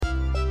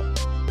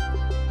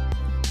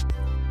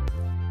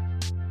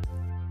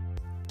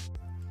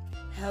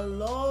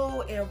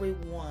Hello,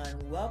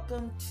 everyone.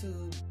 Welcome to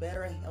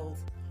Better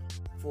Health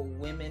for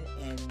Women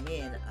and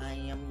Men. I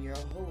am your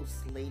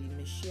host, Lady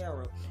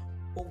Michelle.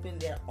 Hoping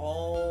that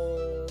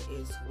all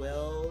is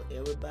well.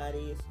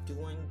 Everybody is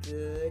doing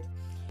good.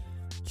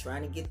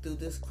 Trying to get through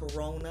this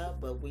corona,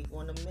 but we're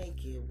going to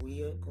make it.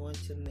 We are going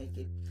to make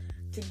it.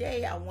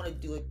 Today, I want to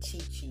do a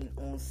teaching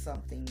on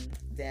something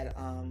that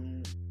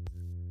I'm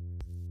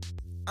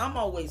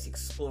always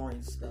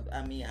exploring stuff.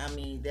 I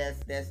mean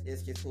that's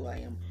just who I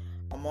am.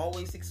 I'm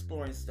always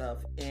exploring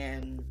stuff,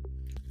 and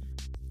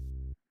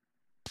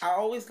I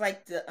always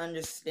like to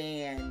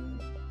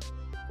understand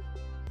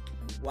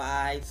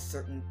why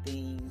certain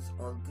things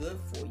are good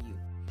for you.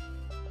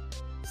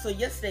 So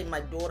yesterday, my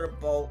daughter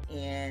bought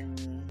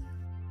in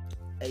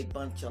a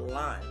bunch of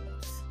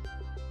limes,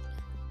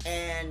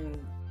 and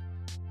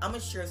I'm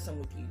gonna share some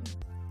with you.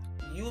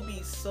 You'll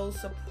be so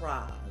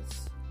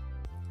surprised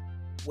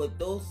what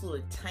those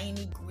little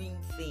tiny green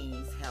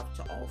things have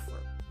to offer.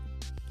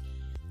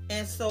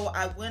 And so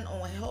I went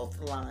on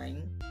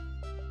Healthline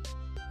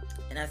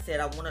and I said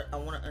I want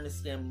to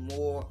understand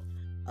more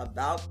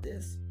about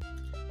this.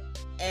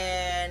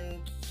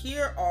 And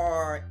here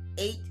are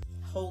 8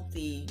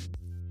 healthy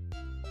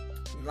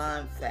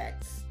lime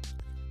facts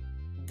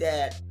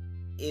that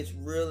is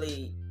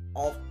really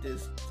off the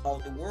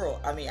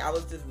world. I mean, I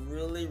was just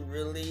really,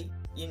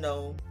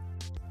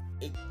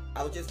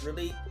 I was just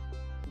really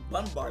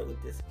bombarded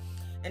with this.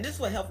 And this is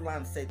what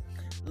Healthline said.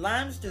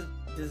 Limes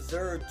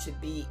deserve to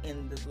be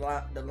in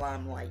the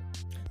limelight.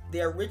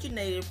 They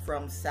originated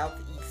from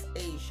Southeast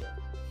Asia,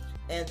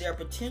 and their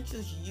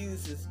potential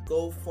uses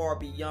go far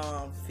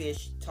beyond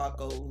fish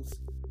tacos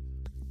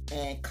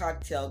and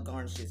cocktail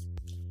garnishes.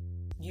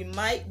 You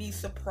might be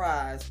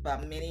surprised by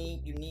many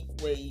unique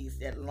ways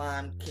that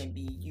lime can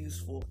be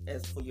useful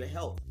as for your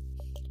health.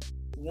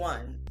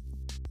 1.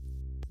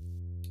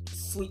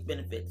 Sweet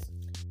benefits.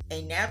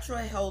 A natural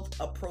health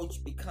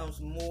approach becomes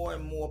more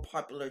and more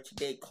popular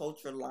today.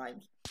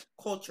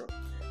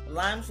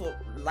 Limes will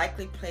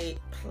likely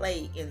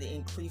play in the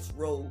increased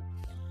role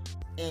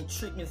in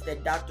treatments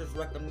that doctors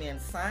recommend.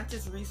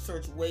 Scientists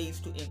research ways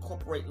to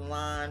incorporate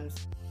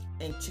limes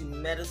into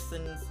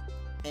medicines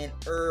and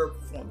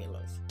herb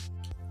formulas.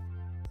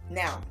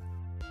 Now,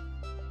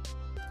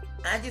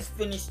 I just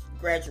finished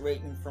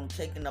graduating from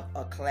taking up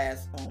a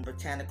class on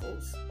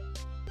botanicals,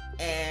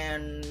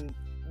 and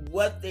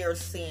what they're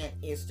saying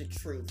is the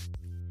truth.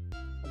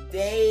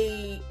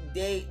 They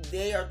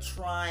are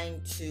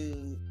trying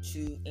to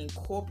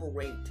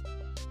incorporate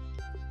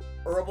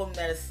herbal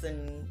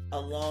medicine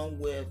along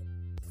with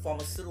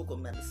pharmaceutical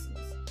medicines.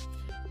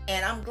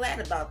 And I'm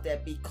glad about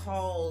that,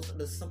 because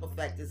the simple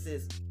fact is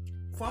this: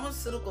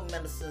 pharmaceutical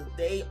medicines,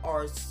 they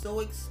are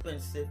so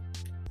expensive,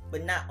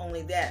 but not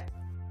only that,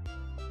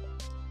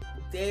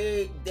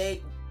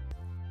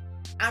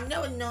 I've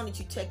never known that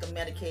you take a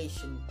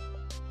medication.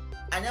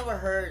 I never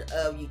heard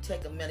of you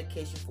take a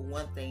medication for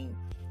one thing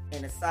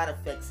and the side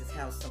effects is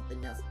how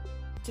something else.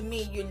 To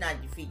me, you're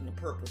not defeating the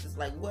purpose. It's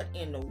like, what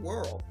in the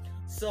world?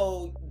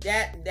 So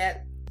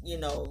that's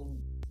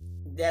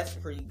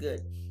pretty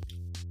good.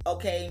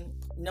 Okay,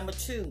 number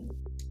 2,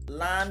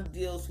 lime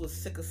deals with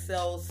sickle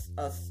cell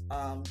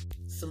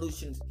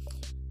solutions.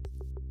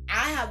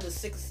 I have the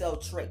sickle cell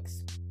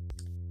traits,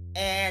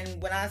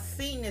 and when I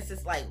seen this,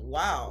 it's like,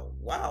 wow,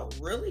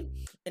 really?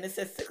 And it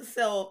says sickle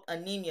cell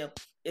anemia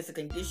is a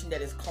condition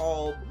that is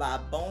caused by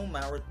bone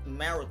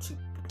marrow to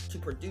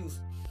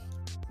produce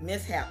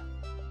mishap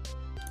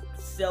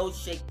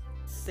cell-shaped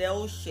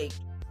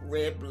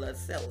red blood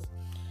cells.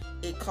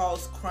 It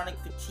causes chronic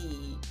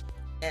fatigue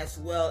as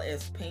well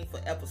as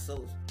painful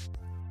episodes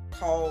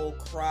called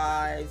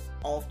cries,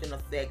 often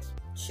affects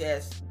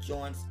chest,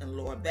 joints, and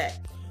lower back.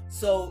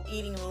 So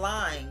eating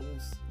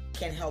limes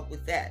can help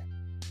with that.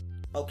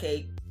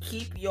 Okay,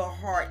 keep your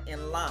heart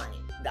in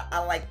line. I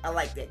like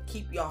that.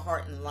 Keep your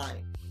heart in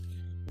line.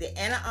 The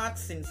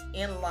antioxidants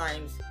in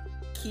limes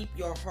keep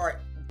your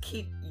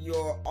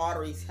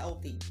arteries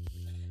healthy.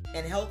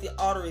 And healthy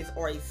arteries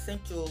are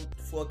essential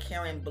for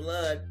carrying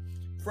blood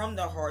from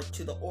the heart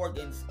to the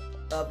organs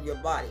of your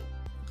body.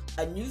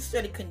 A new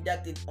study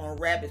conducted on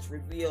rabbits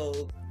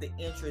revealed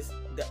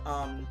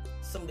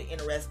some of the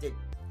interesting,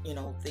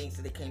 things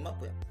that they came up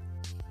with.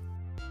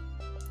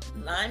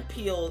 Lime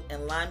peel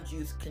and lime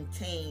juice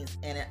contains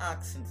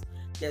antioxidants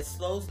that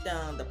slows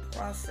down the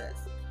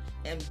process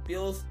and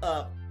builds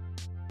up.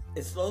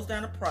 It slows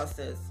down the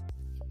process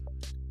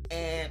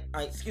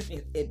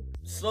it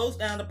slows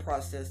down the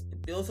process,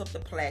 it builds up the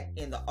plaque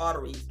in the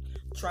arteries.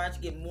 Trying to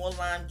get more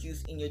lime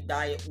juice in your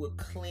diet would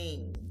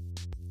clean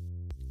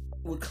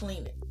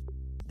it,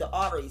 the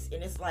arteries.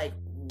 And it's like,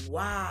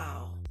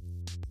 wow.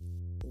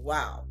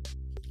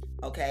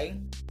 Okay.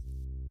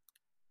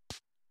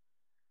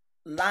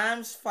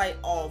 Limes fight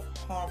off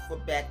harmful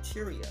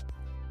bacteria.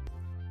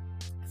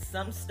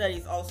 Some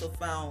studies also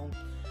found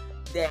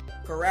that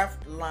carafe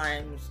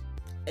limes,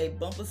 a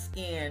bumper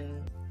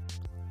skin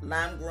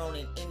lime grown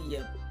in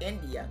India, and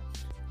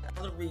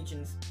other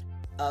regions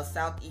of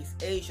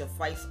Southeast Asia,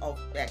 fights off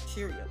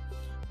bacteria.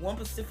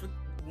 One specific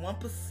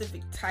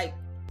type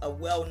a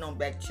well-known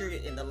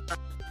bacteria in the lime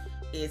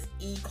is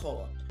E.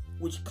 coli,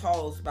 which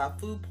caused by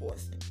food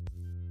poisoning.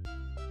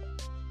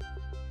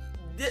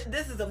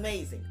 This is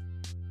amazing.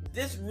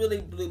 This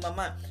really blew my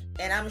mind,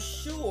 and I'm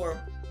sure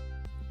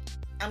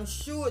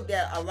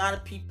that a lot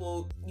of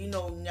people,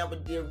 never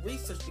did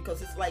research,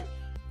 because it's like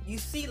you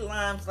see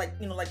limes, like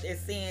like they're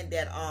saying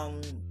that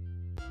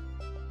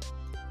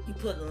you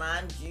put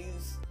lime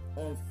juice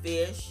on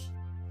fish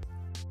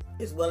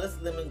as well as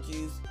lemon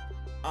juice.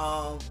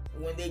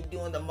 When they're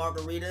doing the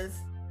margaritas,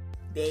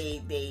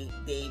 they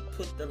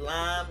put the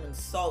lime and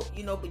salt,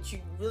 but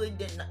you really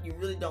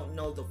don't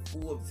know the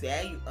full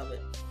value of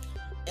it.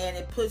 And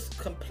it puts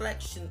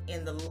complexion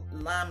in the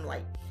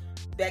limelight.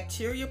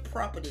 Bacteria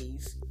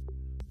properties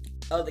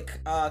of the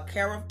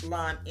Cariff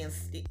lime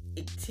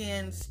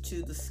extends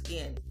to the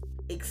skin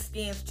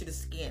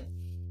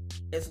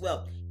as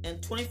well. In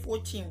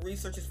 2014,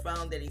 researchers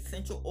found that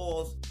essential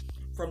oils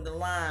from the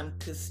lime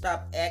could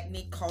stop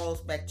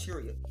acne-caused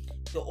bacteria.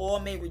 The oil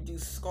may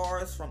reduce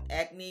scars from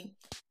acne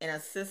and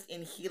assist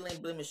in healing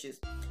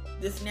blemishes.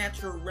 This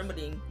natural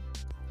remedy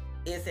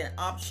is an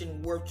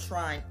option worth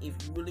trying if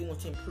you really want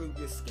to improve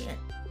your skin.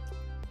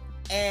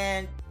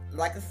 And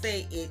like I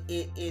say, it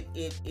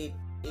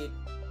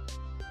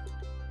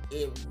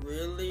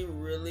really,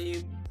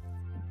 really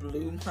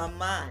blew my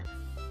mind.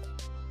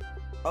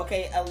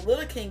 Okay, a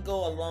little can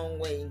go a long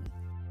way.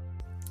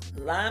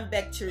 Lime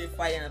bacteria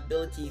fighting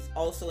abilities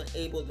also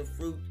enable the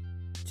fruit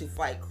to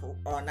fight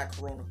not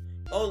corona.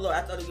 Oh Lord,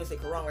 I thought you were gonna say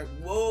corona. Like,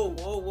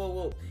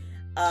 whoa.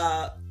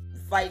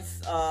 Fights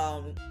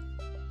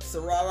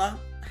Xylella,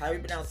 how you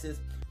pronounce this?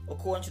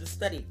 According to the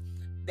study,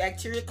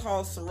 bacteria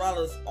called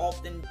Xylellas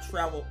often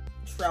travel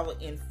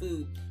in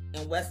food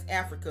in West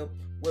Africa,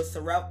 where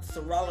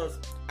Xylella's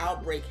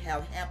outbreak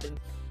have happened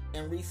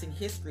in recent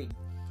history.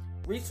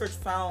 Research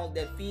found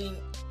that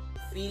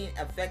feeding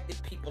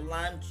affected people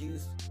lime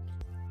juice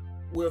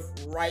with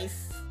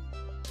rice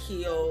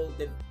kill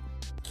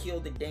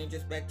the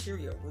dangerous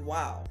bacteria.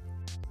 Wow.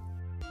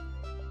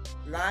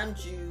 Lime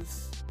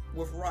juice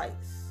with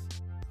rice.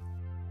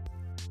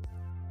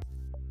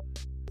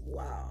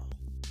 Wow.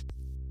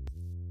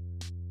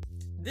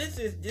 This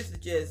is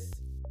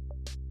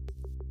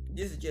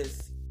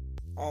just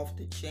off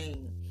the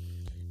chain.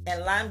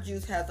 And lime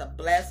juice has a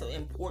blast of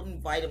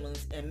important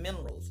vitamins and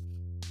minerals.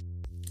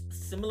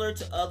 Similar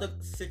to other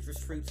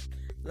citrus fruits,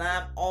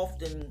 lime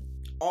often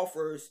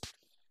offers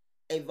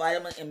a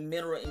vitamin and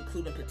mineral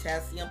including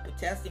potassium.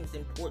 Potassium is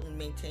important to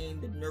maintain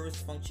the nervous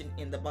function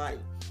in the body.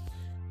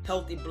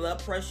 Healthy blood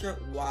pressure.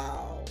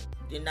 Wow.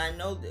 Did not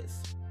know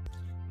this.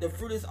 The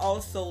fruit is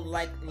also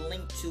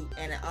linked to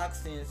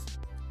antioxidants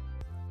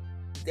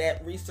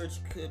that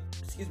research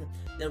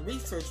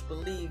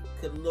believed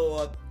could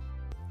lower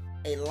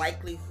a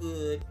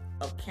likelihood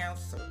of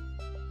cancer.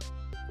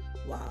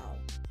 Wow.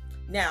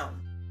 Now,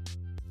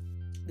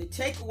 the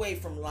takeaway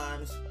from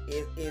limes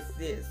is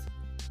this.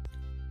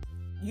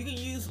 You can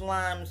use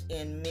limes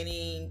in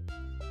many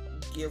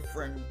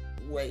different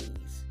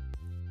ways,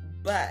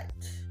 but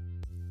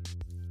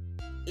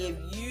if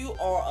you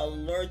are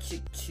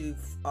allergic to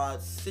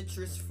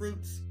citrus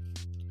fruits,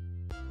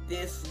 you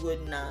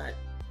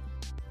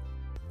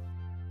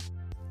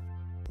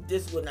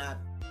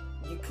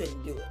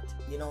couldn't do it.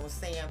 You know what I'm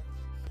saying?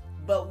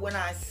 But when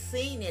I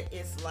seen it,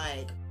 it's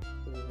like,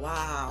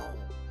 wow.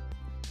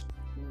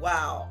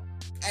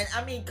 And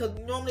I mean, because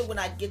normally when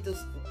I get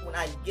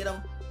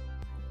them,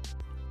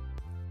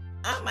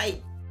 I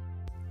might,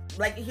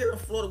 like here in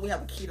Florida, we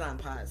have key lime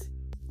pies.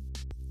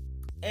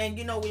 And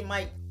we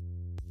might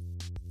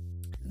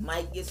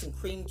get some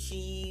cream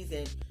cheese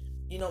and,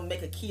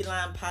 make a key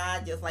lime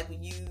pie just like we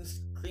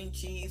use cream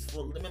cheese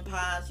for lemon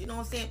pies. You know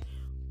what I'm saying?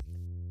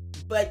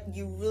 But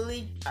I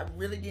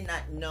really did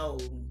not know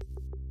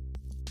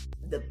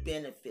the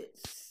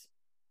benefits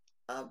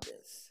of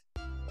this.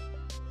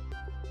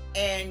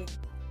 And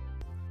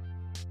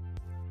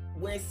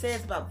when it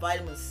says about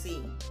vitamin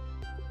C,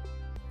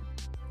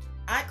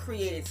 I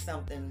created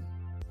something.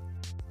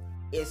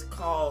 It's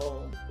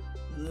called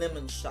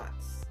lemon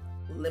shots,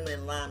 lemon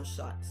and lime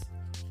shots.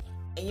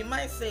 And you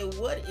might say,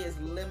 what is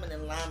lemon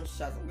and lime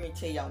shots? I'm going to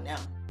tell y'all now.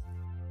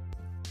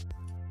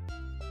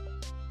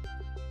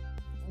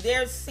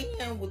 They're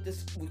saying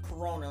with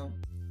corona,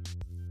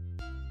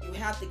 you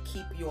have to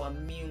keep your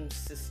immune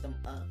system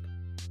up.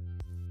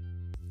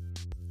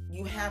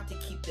 You have to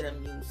keep that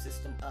immune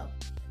system up.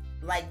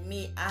 Like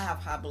me, I have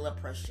high blood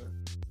pressure.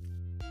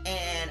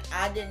 And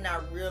I did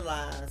not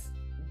realize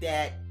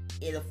that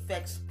it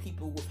affects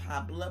people with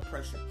high blood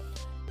pressure.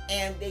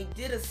 And they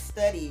did a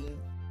study,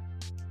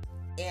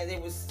 and they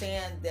were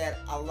saying that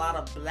a lot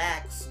of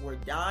blacks were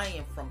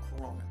dying from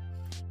corona.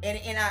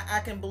 And I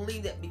can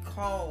believe that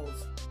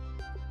because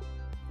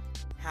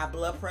high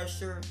blood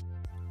pressure,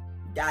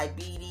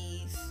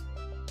 diabetes,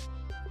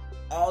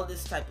 all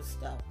this type of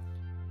stuff.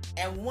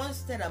 And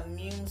once that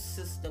immune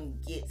system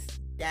gets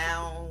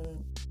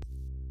down,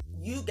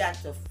 you got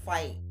to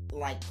fight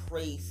like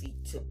crazy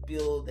to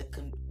build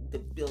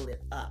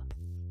it up.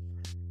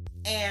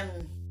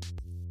 And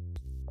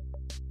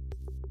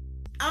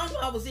I don't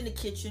know, I was in the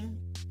kitchen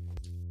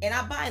and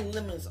I buy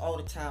lemons all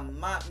the time.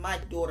 My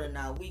daughter and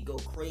I, we go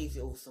crazy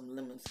over some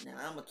lemons now.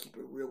 I'm gonna keep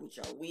it real with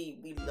y'all.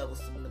 We love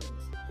some lemons.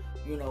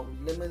 You know,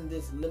 lemon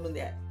this, lemon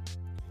that.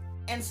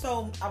 And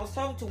so I was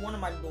talking to one of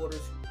my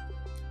daughters,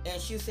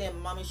 and she was saying,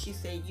 Mommy, she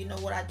said, you know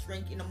what I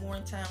drink in the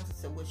morning times? I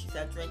said, what? She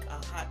said, I drink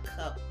a hot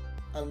cup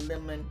of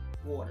lemon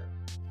water.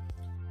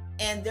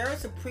 And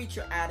there's a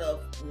preacher out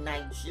of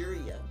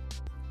Nigeria,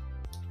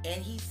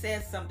 and he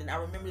said something. I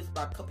remember this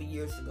about a couple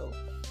years ago.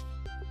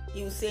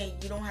 He was saying,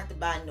 you don't have to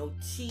buy no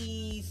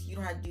teas. You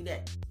don't have to do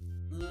that.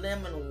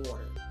 Lemon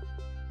water.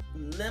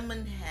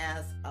 Lemon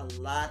has a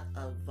lot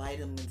of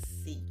vitamin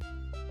C,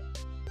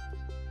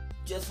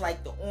 just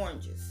like the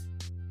oranges.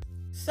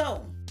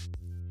 So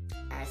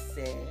I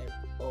said,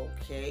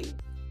 okay.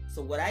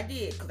 So what I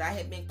did, because I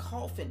had been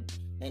coughing,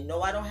 and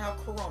no, I don't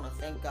have corona.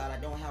 Thank God I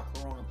don't have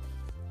corona.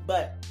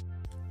 But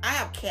I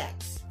have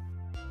cats,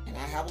 and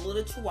I have a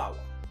little chihuahua.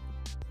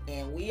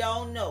 And we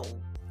all know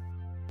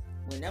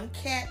when them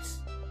cats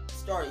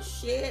started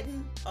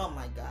shedding, oh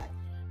my God.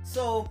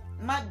 So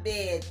my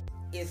bed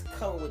is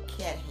covered with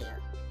cat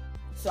hair.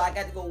 So I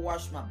got to go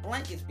wash my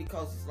blankets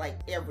because it's like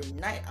every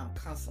night I'm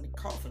constantly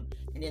coughing.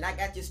 And then I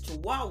got this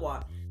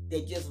chihuahua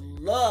that just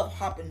love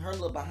hopping her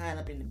little behind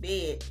up in the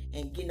bed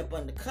and getting up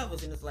under the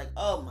covers. And it's like,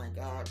 oh my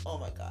God, oh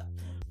my God.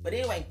 But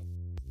anyway,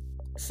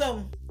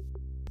 so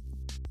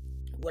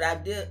what I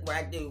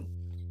do,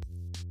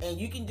 and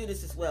you can do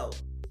this as well,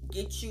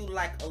 get you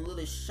like a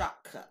little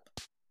shot cup.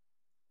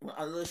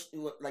 A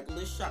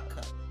little shot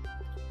cup.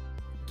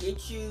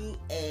 Get you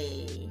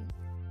a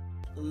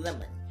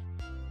lemon,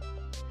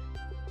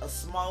 a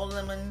small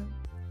lemon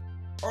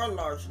or a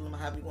large lemon,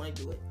 however you want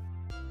to do it.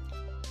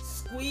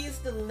 Squeeze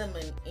the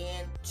lemon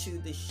into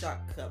the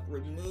shot cup.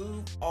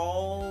 Remove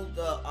all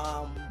the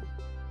oh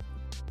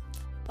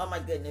my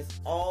goodness,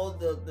 all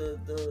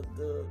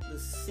the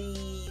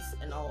seeds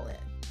and all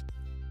that,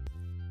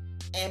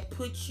 and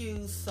put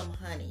you some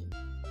honey.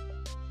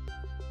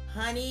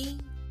 Honey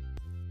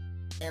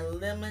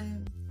and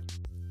lemon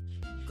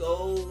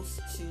goes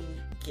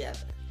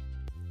together.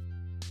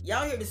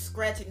 Y'all hear the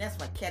scratching? That's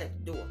my cat at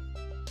the door.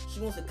 She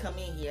wants to come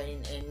in here,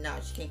 and no,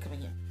 she can't come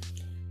in here.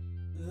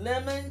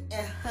 Lemon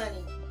and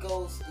honey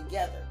goes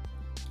together.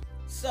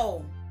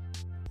 So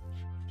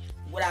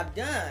what I've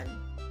done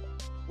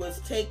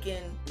was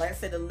taken, like I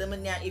said, the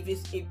lemon. Now, if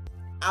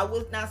I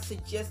would not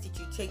suggest that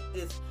you take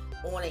this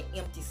on an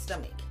empty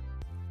stomach.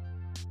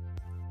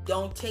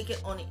 Don't take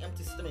it on an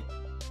empty stomach.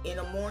 In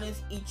the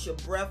mornings, eat your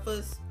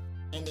breakfast,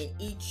 and then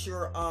eat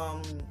your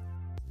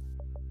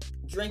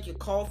drink your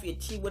coffee or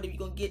tea, whatever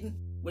you're getting,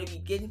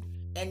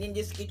 and then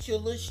just get you a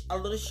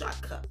little shot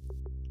cup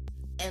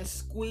and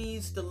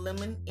squeeze the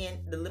lemon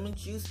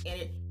juice in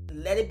it.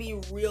 Let it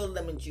be real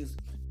lemon juice,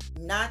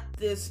 not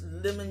this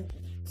lemon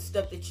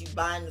stuff that you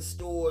buy in the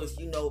stores,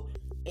 you know,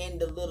 in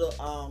the little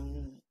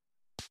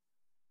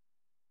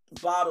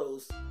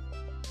bottles.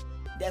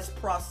 That's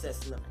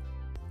processed lemon.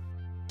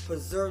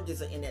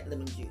 Preservatives are in that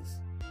lemon juice.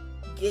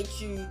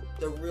 Get you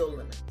the real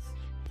lemons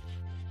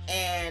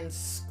and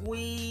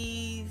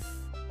squeeze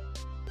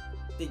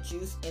the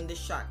juice in the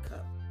shot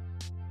cup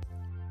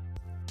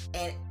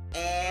and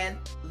add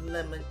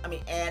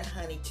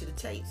honey to the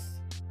taste.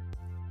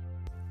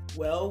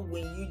 Well,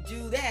 when you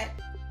do that,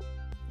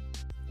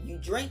 you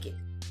drink it.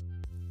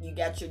 You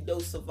got your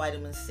dose of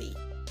vitamin C.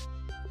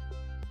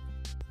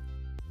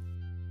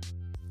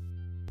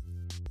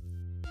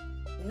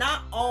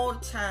 Not all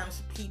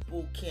times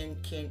people can.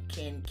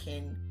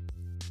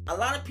 A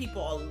lot of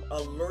people are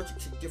allergic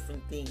to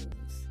different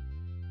things.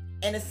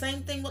 And the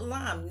same thing with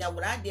lime. Now,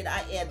 what I did,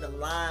 I added the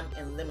lime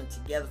and lemon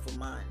together for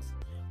mine.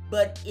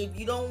 But if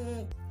you don't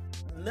want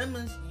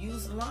lemons,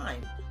 use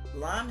lime.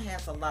 Lime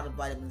has a lot of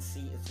vitamin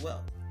C as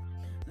well.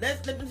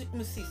 Let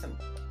me see something.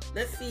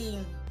 Let's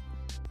see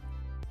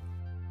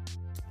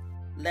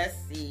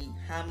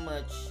how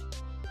much.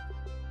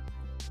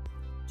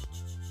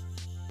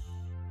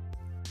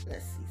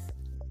 Let's see something.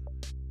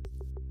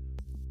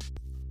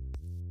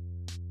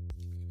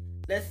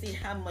 Let's see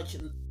how much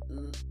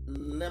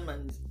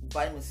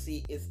vitamin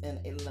C is in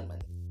a lemon.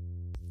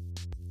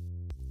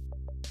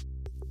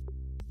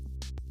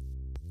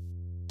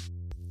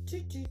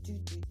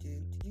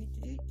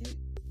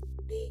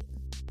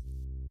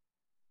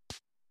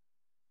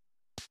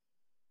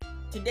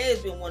 Today has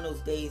been one of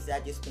those days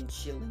that I just been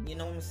chilling. You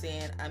know what I'm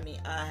saying? I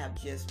mean, I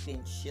have just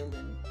been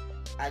chilling.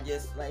 I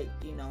just like,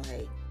 you know,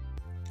 hey,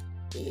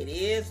 it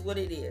is what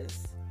it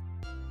is.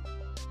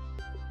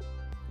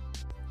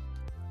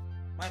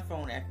 My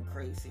phone acting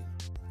crazy.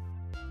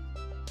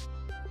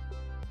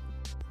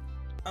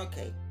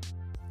 Okay.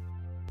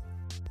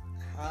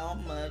 How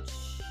much?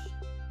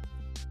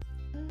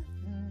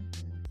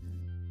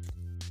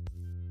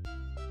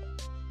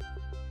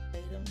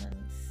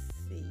 Vitamin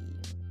C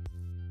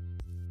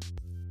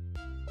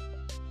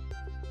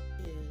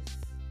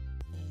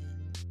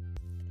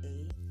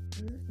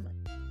is in a lemon.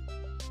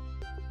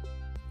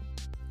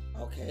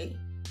 Okay.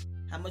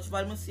 How much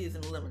vitamin C is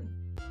in a lemon?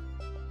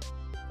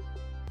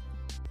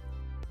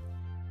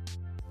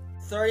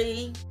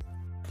 30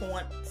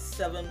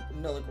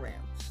 36.7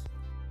 milligrams.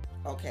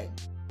 Okay,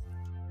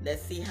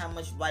 let's see how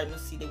much vitamin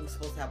C that we're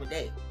supposed to have a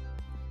day.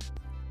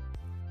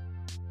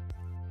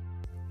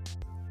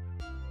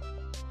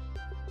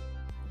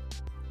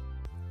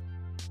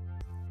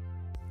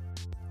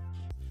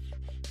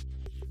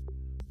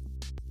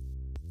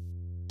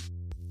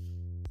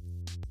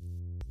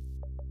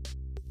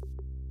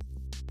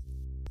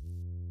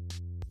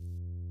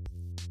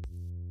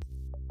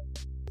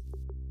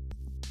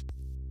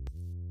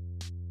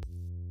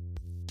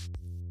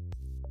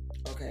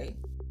 Okay,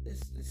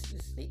 let's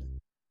see.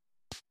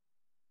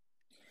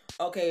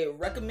 Okay,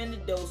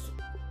 recommended dose.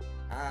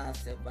 I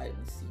said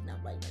vitamin C, not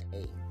vitamin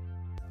A.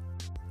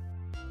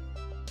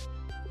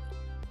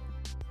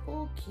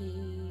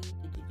 Okay.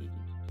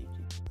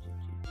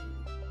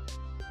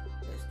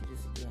 Let's do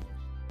this again.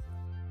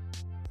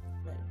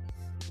 Vitamin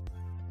C.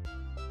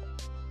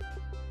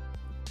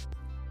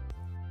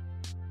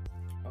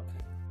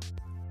 Okay.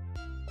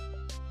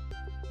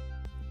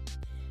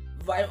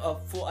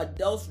 For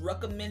adults,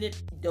 recommended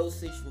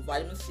dosage for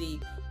vitamin C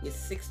is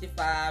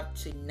 65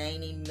 to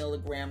 90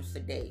 milligrams a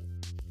day.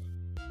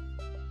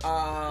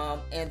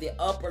 And the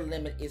upper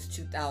limit is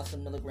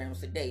 2,000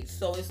 milligrams a day.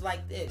 So it's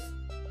like this.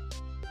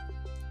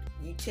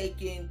 You take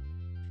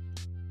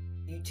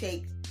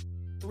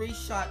 3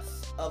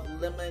 shots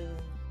of lemon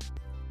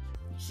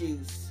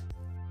juice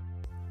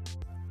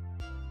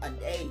a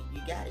day.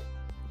 You got it.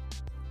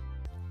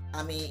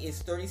 I mean,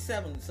 it's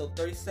 37. So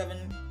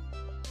 37.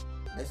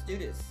 Let's do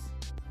this.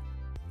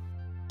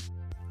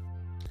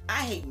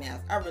 I hate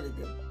math. I really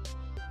do.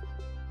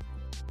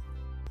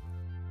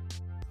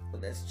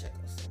 But let's check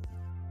on something.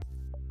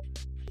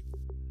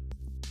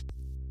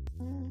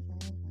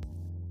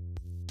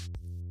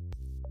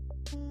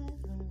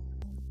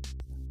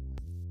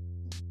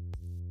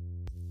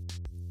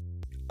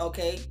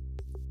 Okay,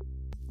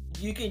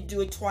 you can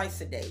do it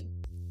twice a day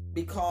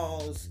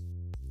because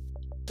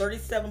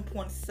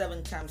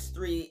 37.7 times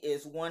 3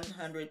 is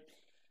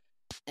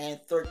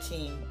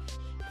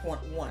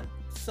 113.1.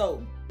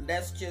 So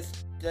let's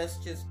just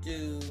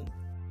do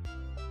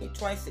it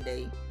twice a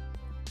day.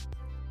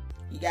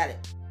 You got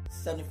it,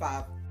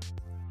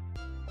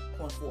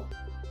 75.4.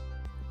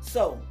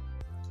 So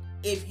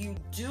if you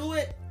do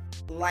it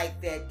like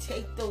that,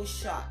 take those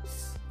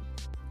shots.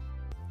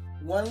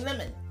 1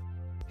 lemon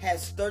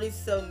has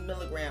 37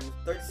 milligrams,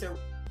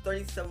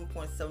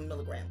 37.7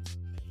 milligrams.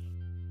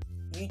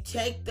 You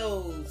take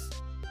those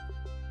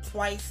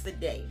twice a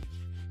day.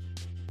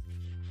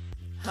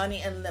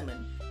 Honey and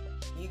lemon.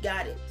 You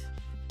got it.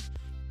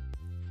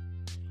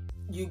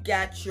 You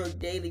got your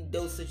daily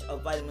dosage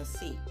of vitamin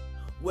C.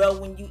 Well,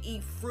 when you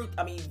eat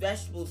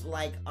vegetables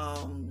like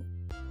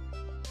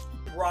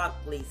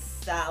broccoli,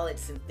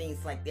 salads, and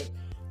things like that,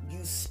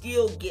 you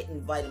still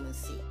getting vitamin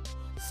C.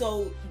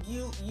 So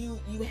you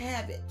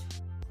have it.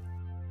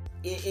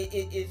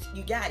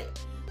 You got it.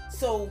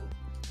 So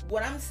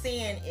what I'm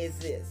saying is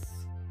this: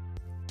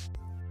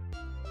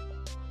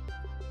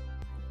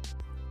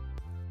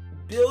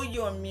 build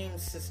your immune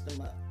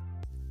system up.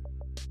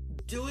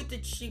 Do it the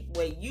cheap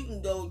way. You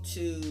can go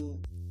to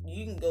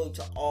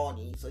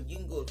Aldi's, or you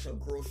can go to a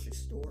grocery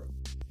store,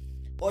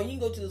 or you can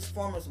go to those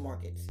farmers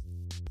markets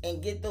and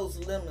get those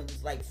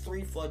lemons like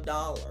 3 for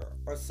 $1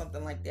 or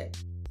something like that.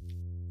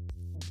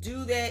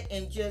 Do that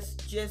and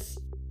just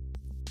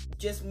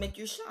make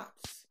your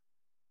shots.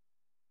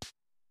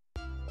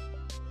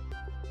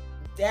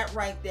 That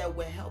right there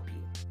will help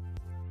you.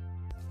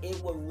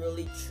 It will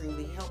really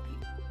truly help you.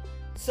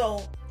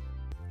 So,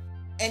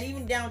 and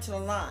even down to the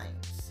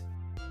limes.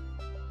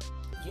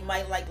 You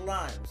might like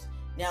limes.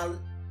 Now,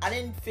 I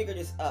didn't figure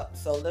this up,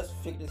 so let's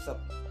figure this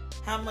up.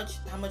 How much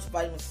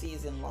vitamin C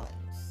is in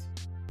limes?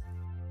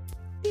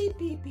 Beep,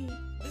 beep, beep.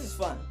 This is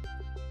fun.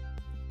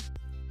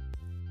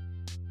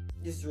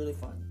 This is really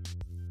fun.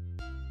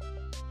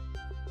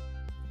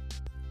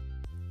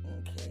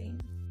 Okay.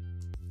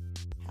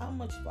 How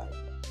much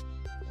vitamin?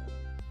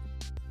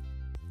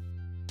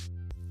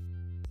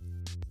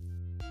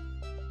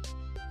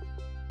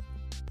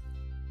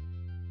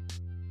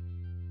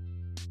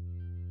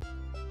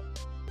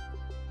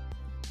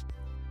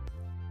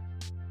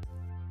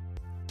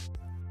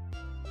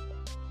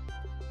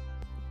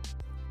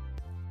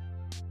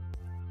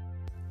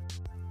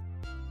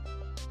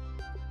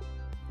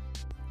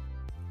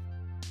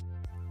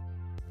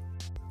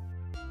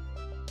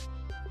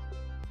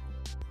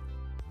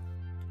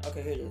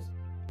 Okay, here it is.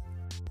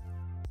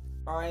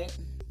 Alright.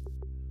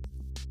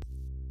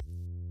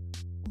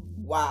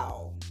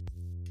 Wow.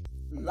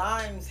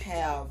 Limes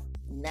have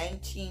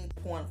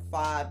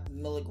 19.5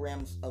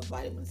 milligrams of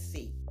vitamin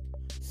C.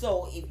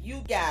 So if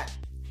you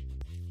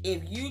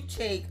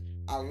take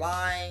a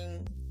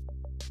lime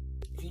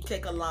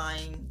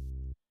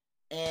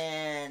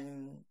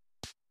and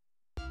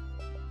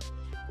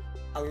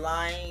a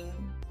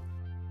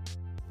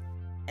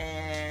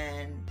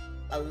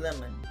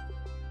lemon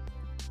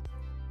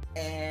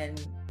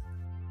and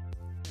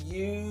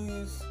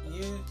use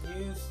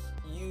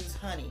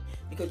honey,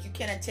 because you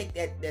cannot take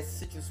that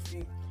citrus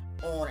fruit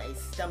on a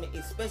stomach,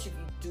 especially if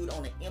you do it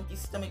on an empty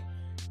stomach.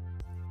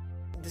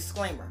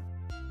 disclaimer,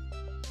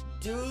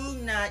 do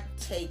not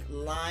take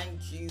lime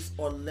juice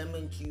or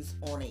lemon juice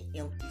on an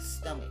empty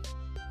stomach.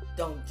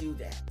 Don't do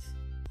that.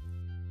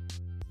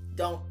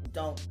 Don't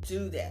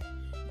do that.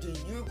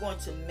 You're going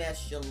to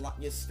mess your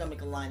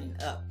stomach lining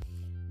up.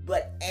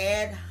 But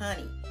add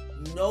honey.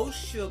 No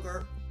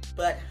sugar,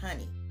 but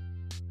honey.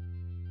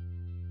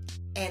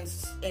 And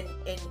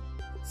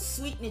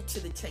sweeten it to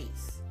the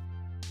taste.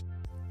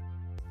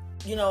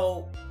 You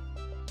know,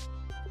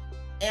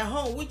 at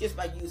home, we just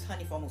about use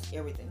honey for almost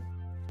everything.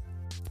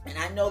 And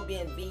I know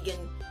being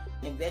vegan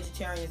and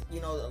vegetarians,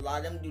 you know, a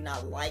lot of them do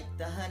not like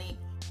the honey.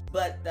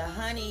 But the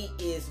honey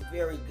is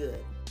very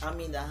good. I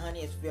mean, the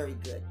honey is very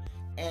good.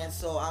 And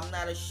so I'm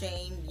not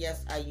ashamed.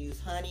 Yes, I use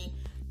honey.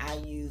 I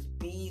use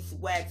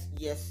beeswax.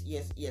 Yes.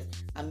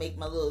 I make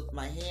my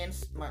hand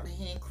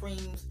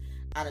creams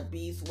out of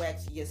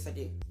beeswax. Yes, I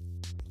do.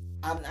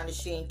 I'm not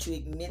ashamed to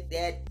admit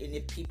that. And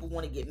if people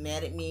want to get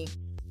mad at me,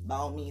 by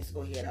all means,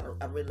 go ahead.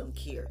 I really don't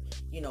care.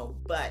 You know,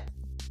 but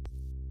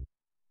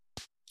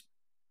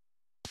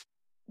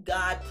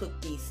God put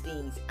these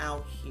things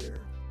out here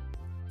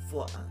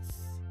for us.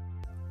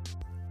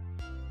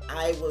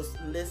 I was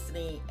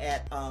listening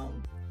at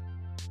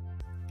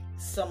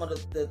some of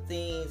the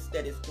things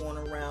that is going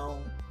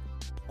around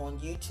on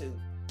YouTube,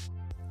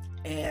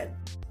 and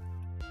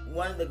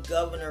one of the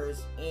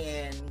governors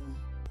in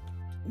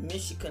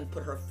Michigan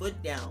put her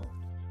foot down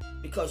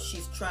because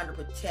she's trying to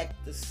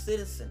protect the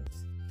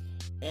citizens,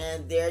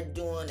 and they're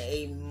doing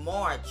a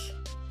march.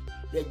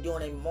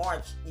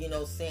 You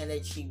know, saying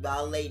that she's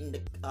violating the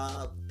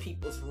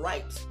people's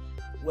rights.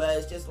 Well,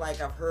 it's just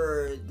like I've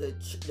heard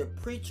the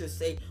preacher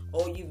say,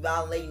 "Oh, you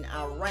violating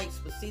our rights."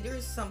 But see,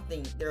 there's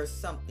something that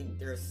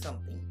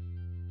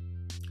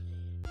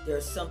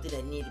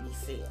needs to be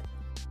said.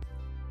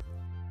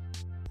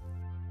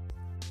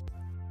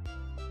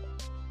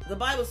 The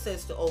Bible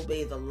says to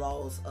obey the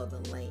laws of the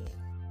land.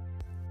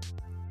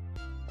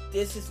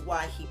 This is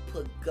why he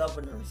put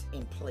governors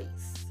in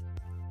place.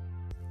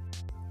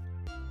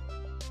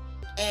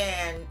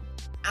 And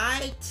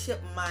I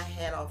tip my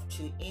hat off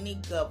to any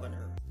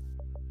governor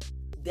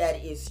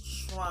that is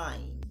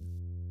trying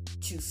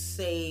to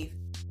save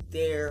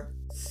their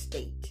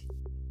state.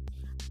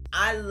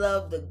 I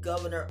love the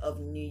governor of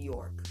New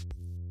York.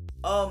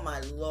 Oh my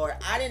Lord,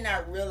 I did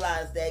not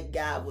realize that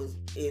guy was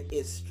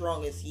as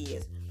strong as he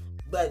is.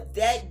 But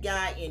that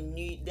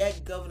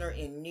governor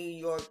in New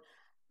York,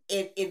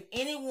 if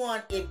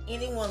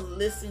anyone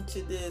listen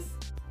to this,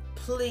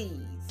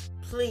 please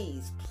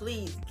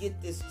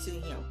get this to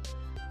him.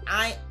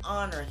 I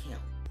honor him.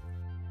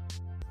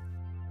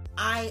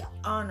 I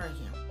honor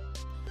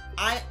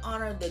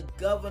the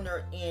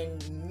governor in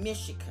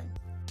Michigan.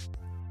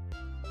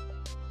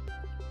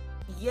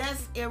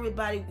 Yes,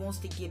 everybody wants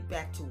to get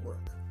back to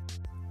work.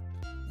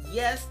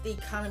 Yes, the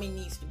economy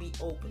needs to be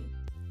open.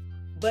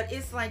 But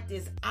it's like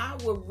this. I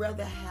would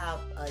rather have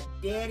a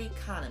dead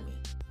economy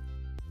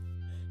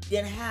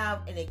than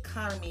have an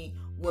economy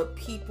where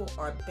people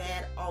are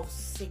bad off,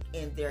 sick,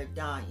 and they're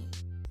dying.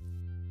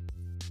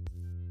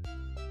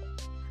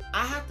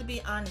 I have to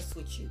be honest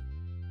with you.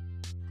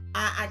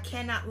 I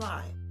cannot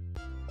lie.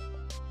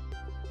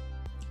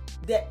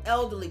 The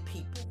elderly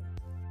people.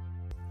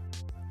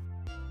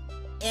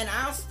 And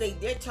our state,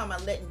 they're talking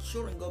about letting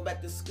children go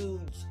back to school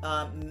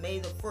May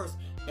the 1st.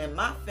 And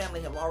my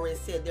family have already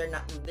said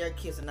their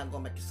kids are not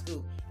going back to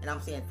school. And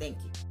I'm saying thank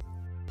you.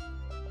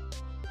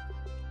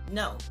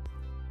 No.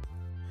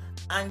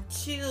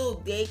 Until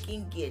they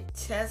can get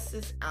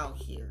tests out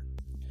here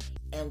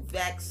and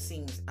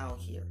vaccines out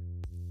here,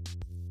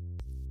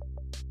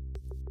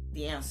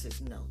 the answer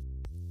is no.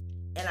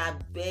 And I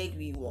beg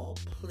you all,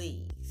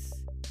 please,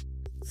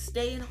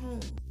 stay at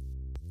home.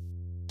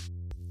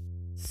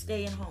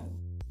 Stay at home.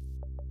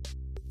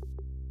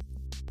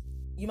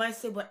 You might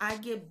say, but I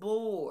get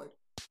bored.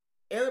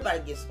 Everybody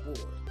gets bored.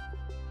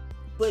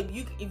 But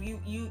if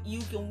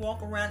you can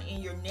walk around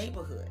in your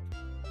neighborhood.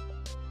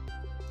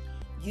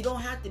 You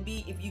don't have to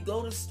be, if you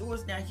go to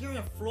stores now here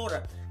in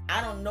Florida,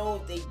 I don't know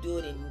if they do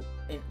it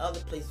in other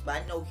places, but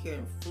I know here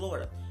in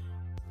Florida,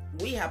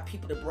 we have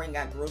people that bring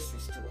our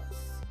groceries to us.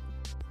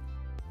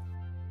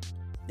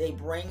 They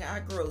bring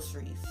our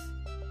groceries.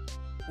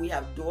 We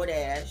have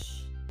DoorDash.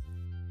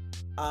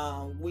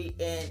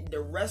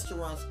 The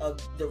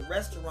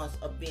restaurants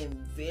are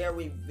being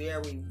very,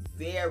 very,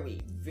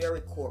 very,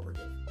 very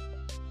cooperative.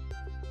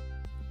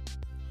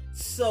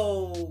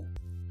 So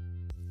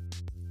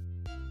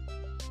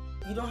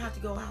you don't have to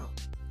go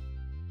out.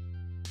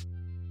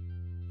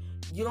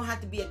 You don't have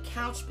to be a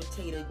couch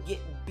potato, get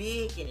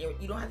big, and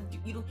you don't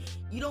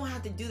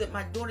have to do that.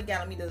 My daughter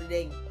got on me the other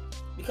day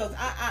because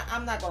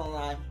I'm not gonna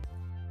lie.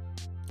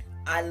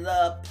 I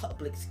love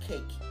Publix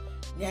cake.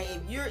 Now,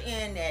 if you're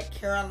in that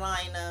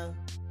Carolina,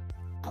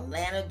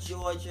 Atlanta,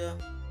 Georgia,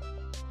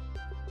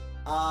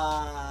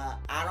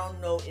 I don't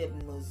know if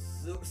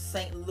Missouri,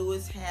 St.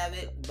 Louis have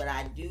it, but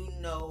I do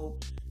know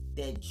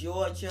that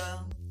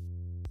Georgia,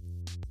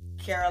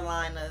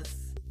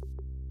 Carolinas,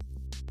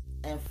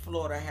 and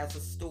Florida has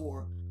a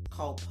store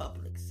called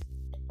Publix.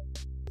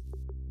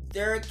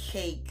 Their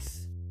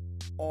cakes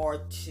or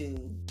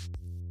to,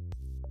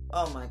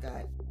 oh my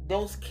God,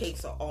 those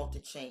cakes are off the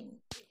chain.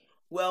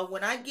 Well,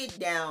 when I get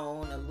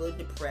down a little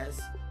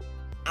depressed,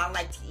 I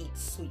like to eat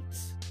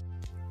sweets.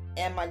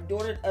 And my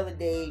daughter the other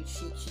day,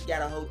 she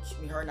got a hold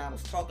of me, her and I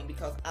was talking,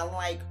 because I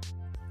like,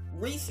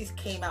 Reese's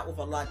came out with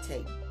a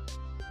latte.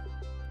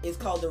 It's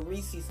called the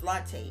Reese's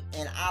Latte,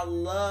 and I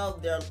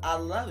love it. I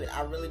love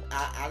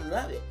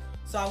it.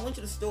 So I went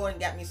to the store and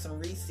got me some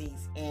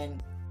Reese's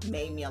and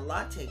made me a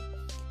latte.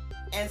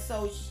 And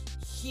so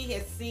she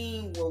had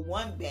seen where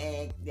one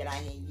bag that I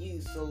had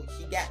used, so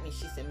she got me.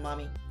 She said,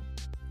 "Mommy,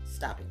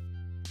 stop it."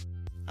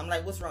 I'm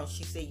like, "What's wrong?"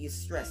 She said, "You're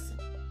stressing."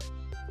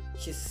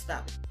 She said,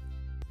 "Stop it."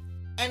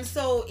 And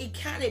so it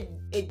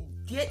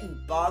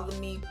didn't bother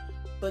me,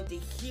 but to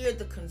hear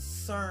the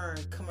concern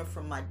coming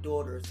from my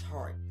daughter's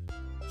heart,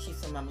 she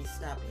said, "Mommy,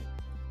 stop it."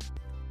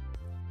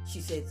 She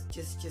said,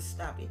 just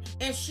stop it.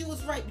 And she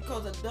was right,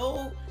 because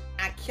although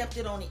I kept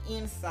it on the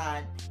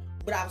inside,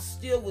 but I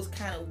still was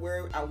kind of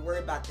worried. I worry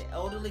about the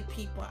elderly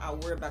people. I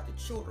worry about the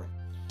children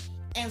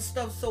and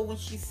stuff. So when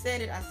she said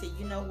it, I said,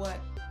 "You know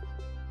what?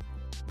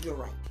 You're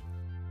right.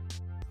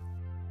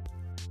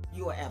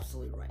 You are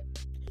absolutely right."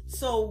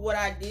 So what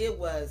I did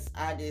was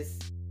I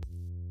just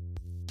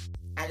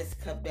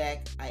cut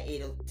back. I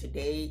ate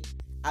today.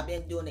 I've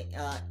been doing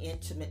an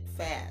intermittent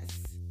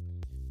fast,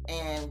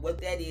 and what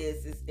that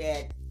is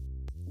that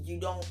you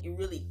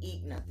really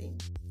eat nothing.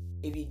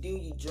 If you do,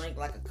 you drink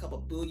like a cup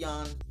of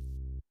bouillon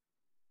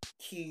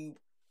cube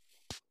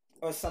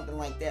or something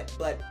like that.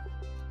 But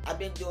I've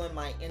been doing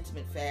my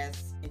intermittent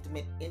fast.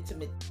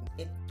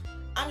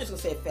 I'm just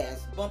gonna say a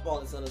fast. Bump all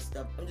this other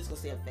stuff. I'm just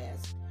gonna say a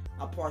fast,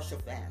 a partial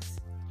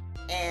fast,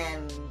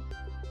 and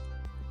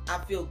I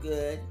feel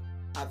good.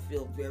 I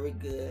feel very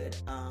good.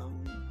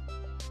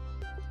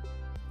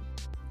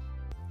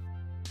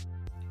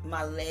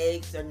 My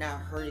legs are not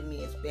hurting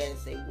me as bad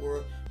as they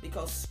were,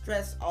 because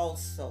stress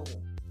also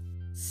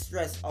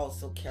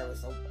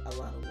carries a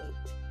lot of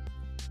weight.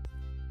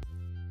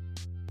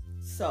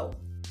 So,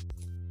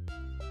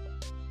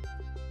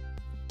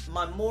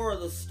 my moral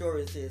of the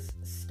story is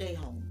stay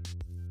home.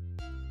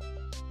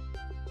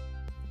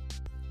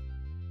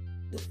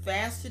 The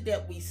faster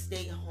that we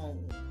stay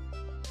home,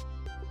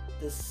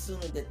 the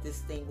sooner that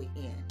this thing will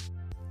end.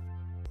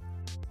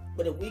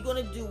 But if we're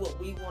going to do what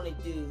we want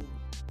to do,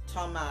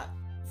 talking about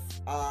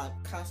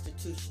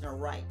constitutional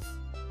rights,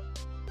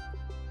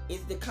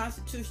 it's the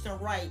constitutional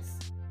rights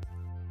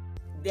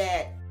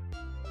that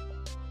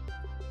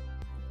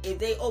if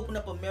they open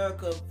up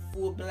America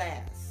full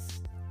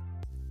blast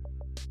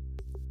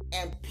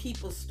and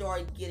people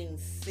start getting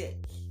sick,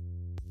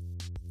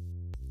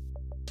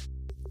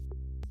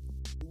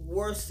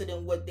 worse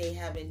than what they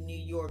have in New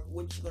York,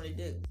 what you gonna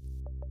do?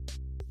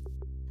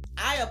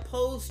 I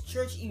oppose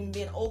church even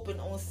being open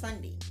on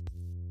Sunday.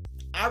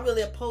 I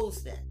really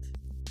oppose that,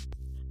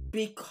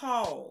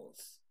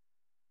 because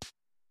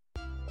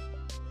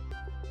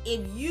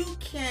if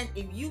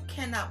you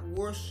cannot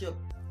worship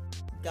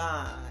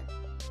God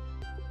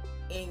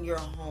in your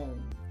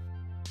home,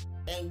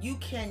 and you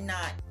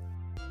cannot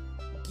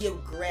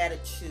give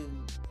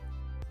gratitude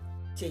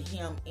to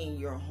Him in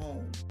your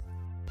home,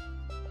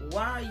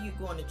 why are you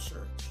going to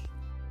church?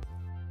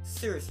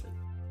 Seriously.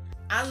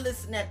 I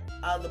listen at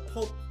the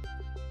Pope,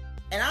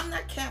 and I'm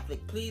not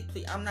Catholic. Please,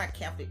 I'm not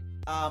Catholic.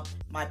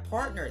 My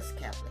partner is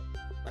Catholic,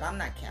 but I'm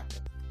not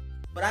Catholic.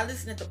 But I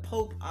listen at the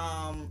Pope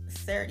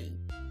Saturday,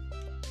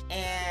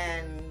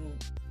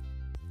 and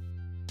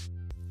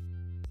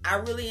I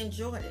really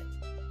enjoyed it.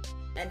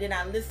 And then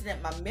I listened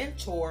at my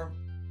mentor,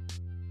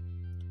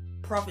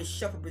 Prophet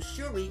Shepherd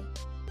Bashuri.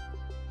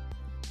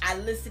 I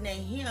listen at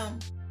him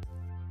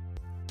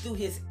through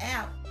his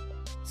app.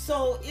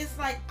 So it's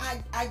like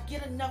I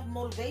get enough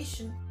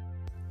motivation.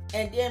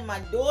 And then my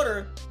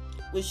daughter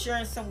was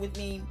sharing something with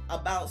me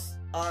about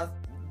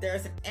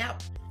there's an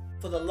app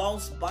for the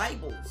lost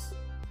Bibles.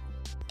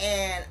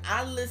 And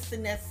I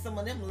listened at some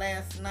of them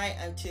last night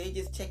until it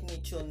just took me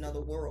to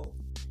another world.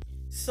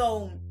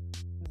 So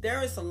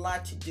there is a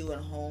lot to do at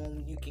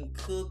home. You can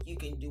cook, you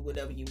can do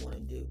whatever you want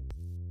to do.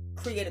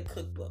 Create a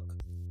cookbook.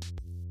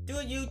 Do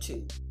a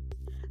YouTube.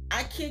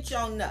 I kid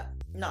y'all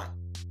not.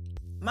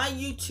 My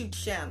YouTube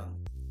channel,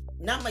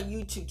 not my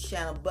YouTube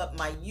channel, but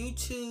my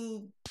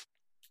YouTube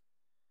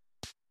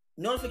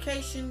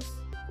notifications,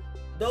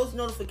 those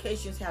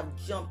notifications have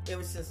jumped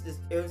ever since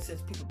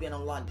people been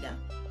on lockdown.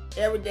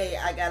 Every day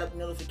I got a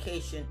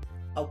notification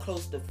of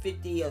close to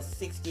 50 or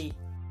 60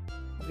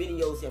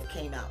 videos that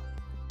came out.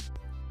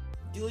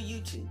 Do a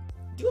YouTube.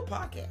 Do a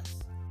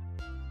podcast.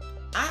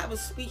 I have a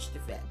speech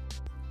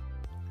defect.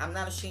 I'm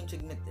not ashamed to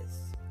admit this.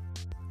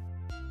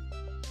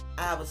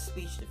 I have a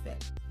speech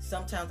defect.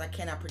 Sometimes I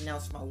cannot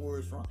pronounce my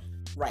words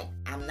right.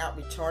 I'm not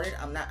retarded.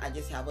 I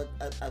just have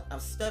a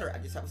stutter. I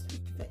just have a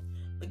speech defect.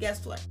 But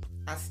guess what?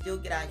 I still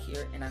get out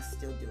here and I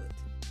still do it.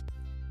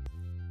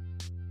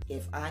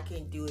 If I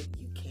can do it,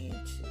 you can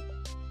too.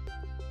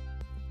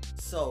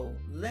 So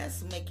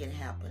let's make it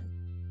happen.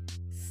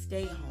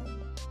 Stay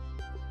home.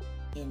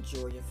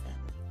 Enjoy your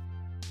family.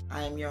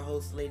 I am your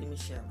host, Lady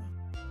Michelle.